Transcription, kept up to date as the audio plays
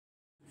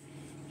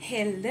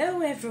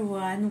Hello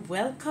everyone,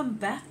 welcome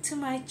back to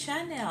my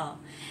channel.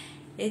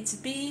 It's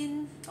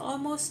been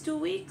almost 2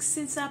 weeks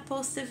since I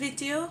posted a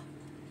video,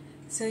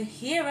 so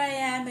here I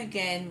am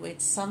again with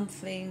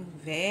something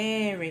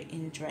very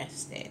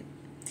interesting.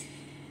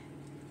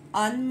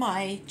 On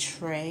my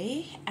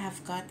tray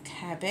I've got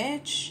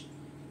cabbage,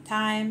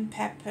 thyme,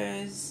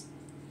 peppers,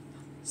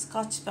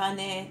 scotch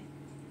bonnet,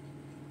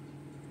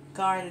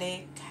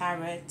 garlic,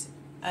 carrot,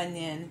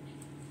 onion,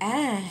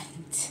 and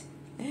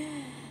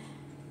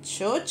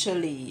chayote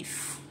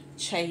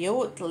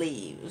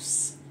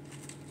leaves.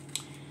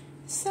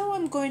 So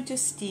I'm going to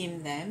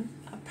steam them.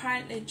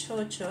 Apparently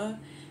chayote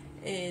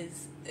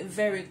is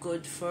very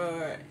good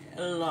for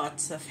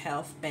lots of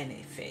health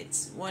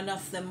benefits. One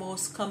of the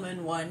most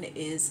common one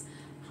is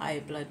high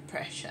blood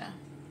pressure.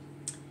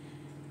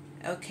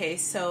 Okay,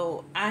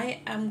 so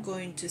I am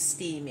going to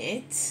steam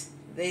it,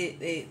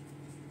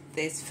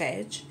 this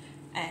veg,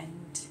 and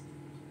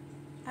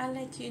I'll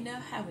let you know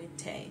how it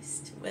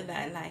tastes, whether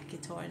I like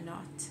it or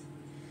not.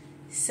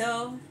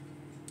 So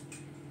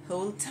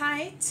hold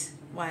tight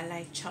while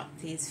I chop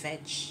these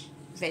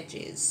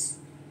veggies.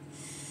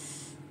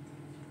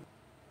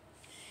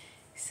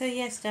 So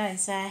yes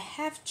guys, I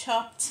have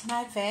chopped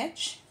my veg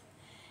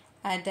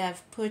and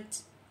I've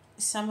put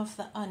some of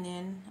the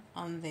onion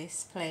on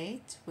this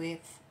plate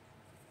with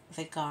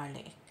the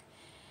garlic.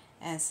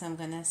 And so I'm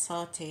gonna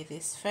saute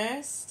this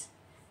first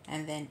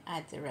and then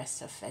add the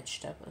rest of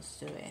vegetables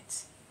to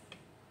it.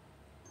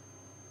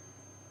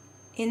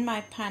 In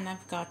my pan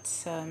I've got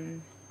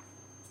some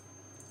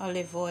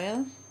olive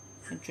oil,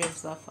 a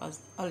drizzle of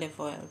olive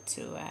oil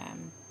to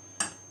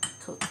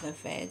cook the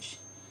veg,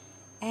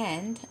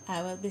 and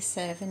I will be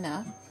serving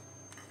up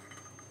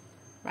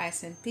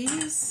rice and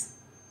peas.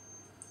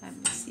 Let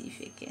me see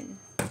if you can,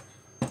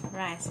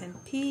 rice and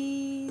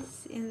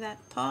peas in that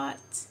pot,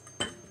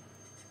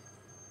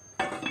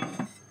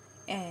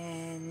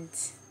 and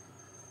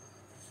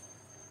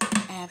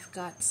I've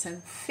got some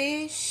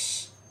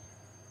fish,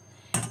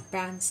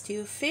 brown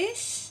stew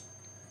fish.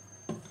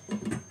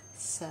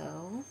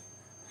 So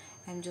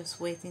I'm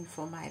just waiting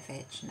for my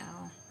veg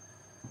now.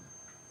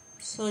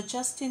 So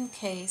just in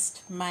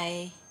case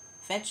my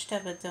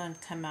vegetable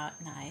don't come out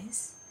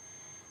nice,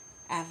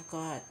 I've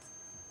got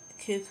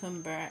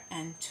cucumber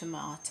and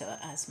tomato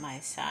as my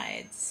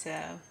side.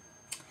 So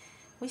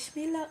wish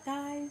me luck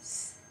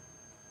guys.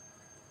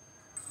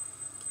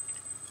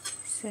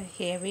 So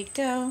here we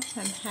go.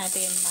 I'm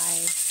adding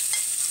my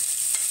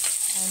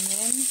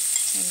onion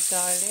and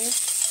garlic.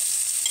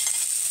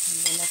 I'm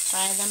gonna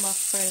fry them up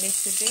for a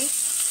little bit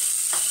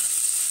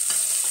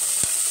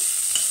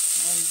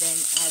and then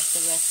add the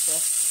rest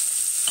of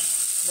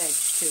veg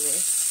to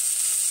it.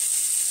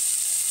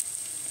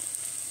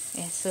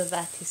 Yeah, so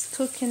that is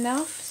cooking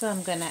enough. So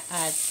I'm gonna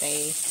add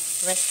the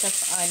rest of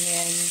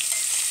onion,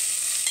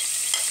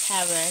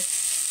 carrot,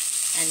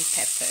 and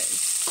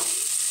peppers.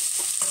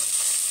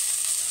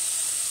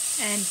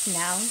 And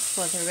now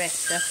for the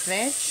rest of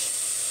veg,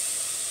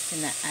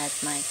 I'm gonna add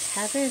my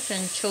cabbage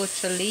and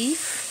chayote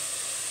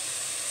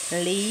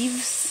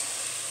leaves.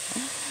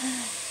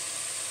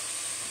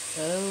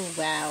 Oh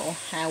wow,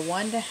 I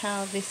wonder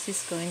how this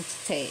is going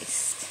to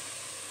taste.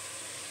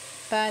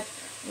 But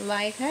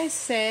like I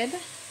said,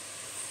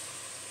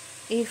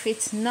 if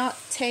it's not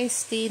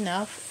tasty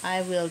enough,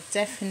 I will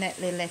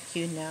definitely let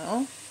you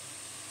know.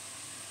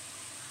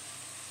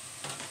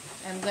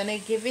 I'm gonna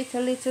give it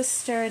a little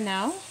stir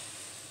now,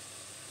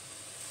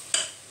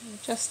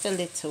 just a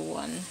little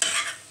one,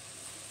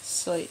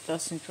 so it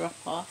doesn't drop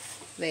off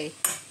the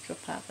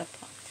pot.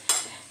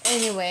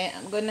 Anyway,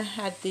 I'm gonna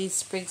add these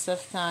sprigs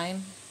of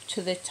thyme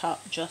to the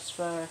top just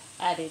for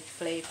added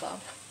flavor,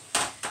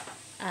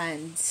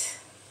 and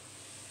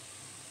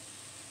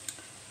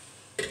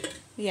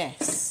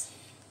yes,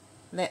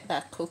 let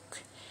that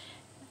cook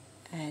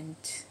and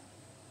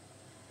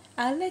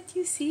I'll let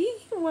you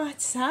see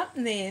what's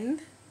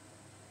happening.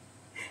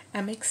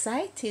 I'm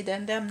excited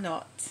and I'm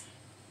not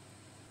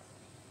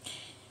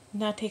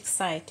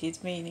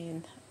excited,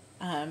 meaning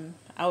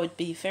I would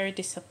be very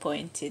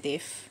disappointed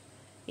if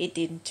it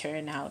didn't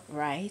turn out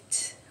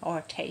right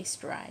or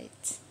taste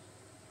right.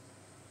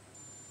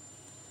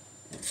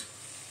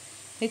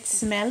 It's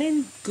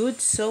smelling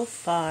good so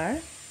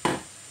far,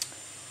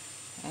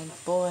 and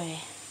boy,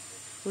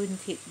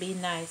 wouldn't it be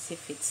nice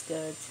if it's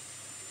good.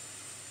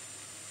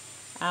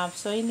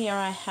 So in here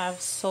I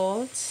have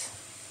salt,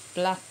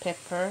 black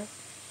pepper,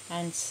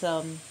 and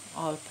some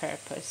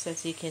all-purpose.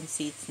 As you can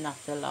see, it's not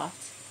a lot.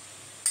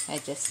 I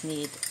just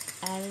need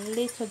a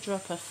little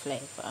drop of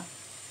flavor.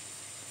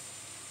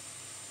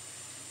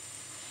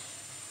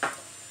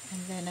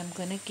 And then I'm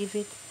gonna give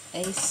it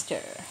a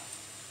stir.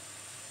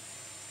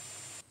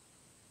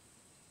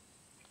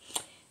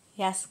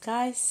 Yes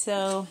guys,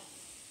 so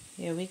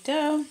here we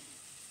go.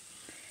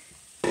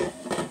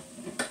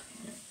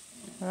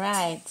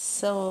 Right,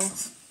 so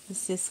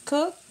this is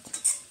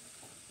cooked.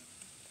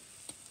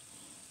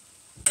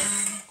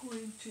 I'm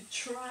going to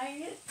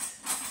try it.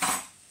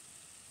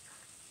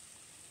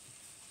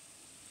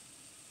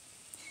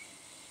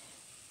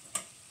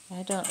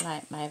 I don't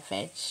like my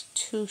veg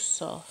too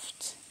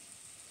soft.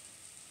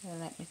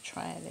 Let me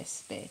try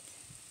this bit.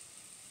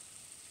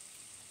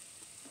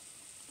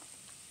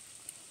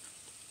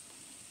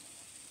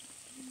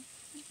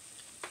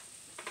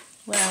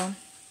 Well,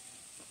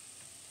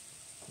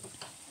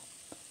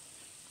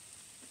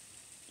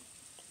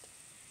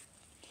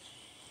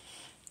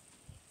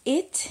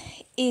 it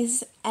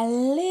is a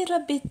little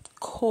bit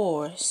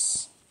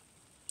coarse,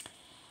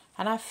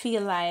 and I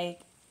feel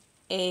like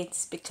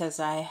it's because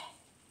I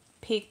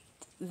picked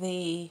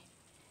the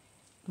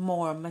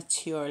more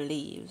mature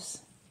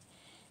leaves.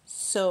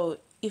 So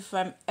if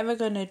I'm ever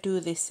gonna do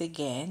this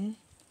again,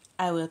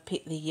 I will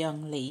pick the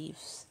young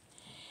leaves.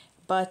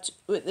 But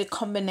with the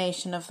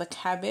combination of the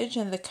cabbage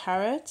and the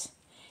carrot,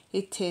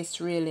 it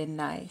tastes really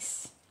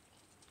nice.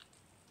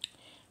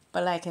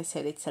 But like I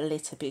said, it's a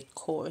little bit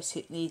coarse.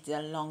 It needs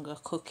a longer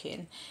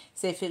cooking.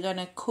 So if you're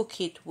gonna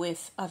cook it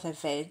with other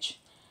veg,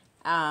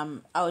 I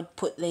would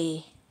put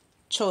the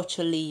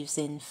chocho leaves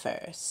in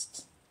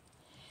first.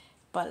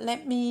 But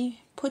let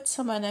me put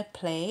some on a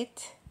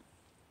plate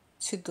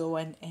to go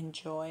and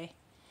enjoy.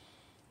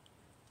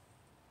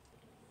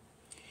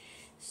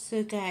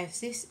 So guys,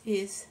 this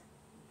is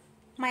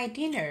my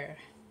dinner.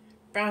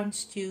 Brown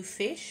stew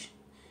fish,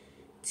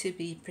 to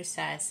be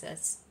precise,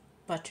 that's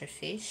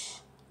butterfish,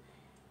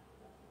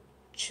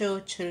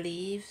 chocho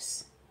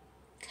leaves,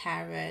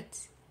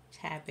 carrot,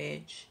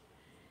 cabbage,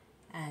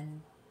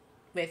 and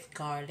with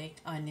garlic,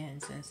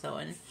 onions, and so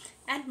on,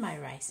 and my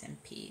rice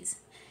and peas.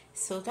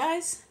 So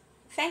guys,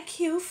 thank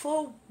you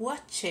for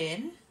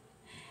watching,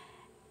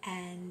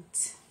 and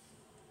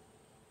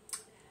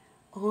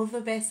all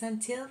the best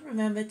until.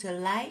 Remember to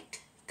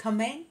like,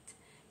 comment,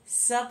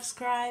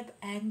 subscribe,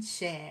 and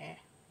share.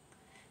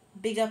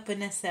 Big up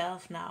on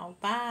yourself now.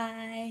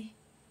 Bye.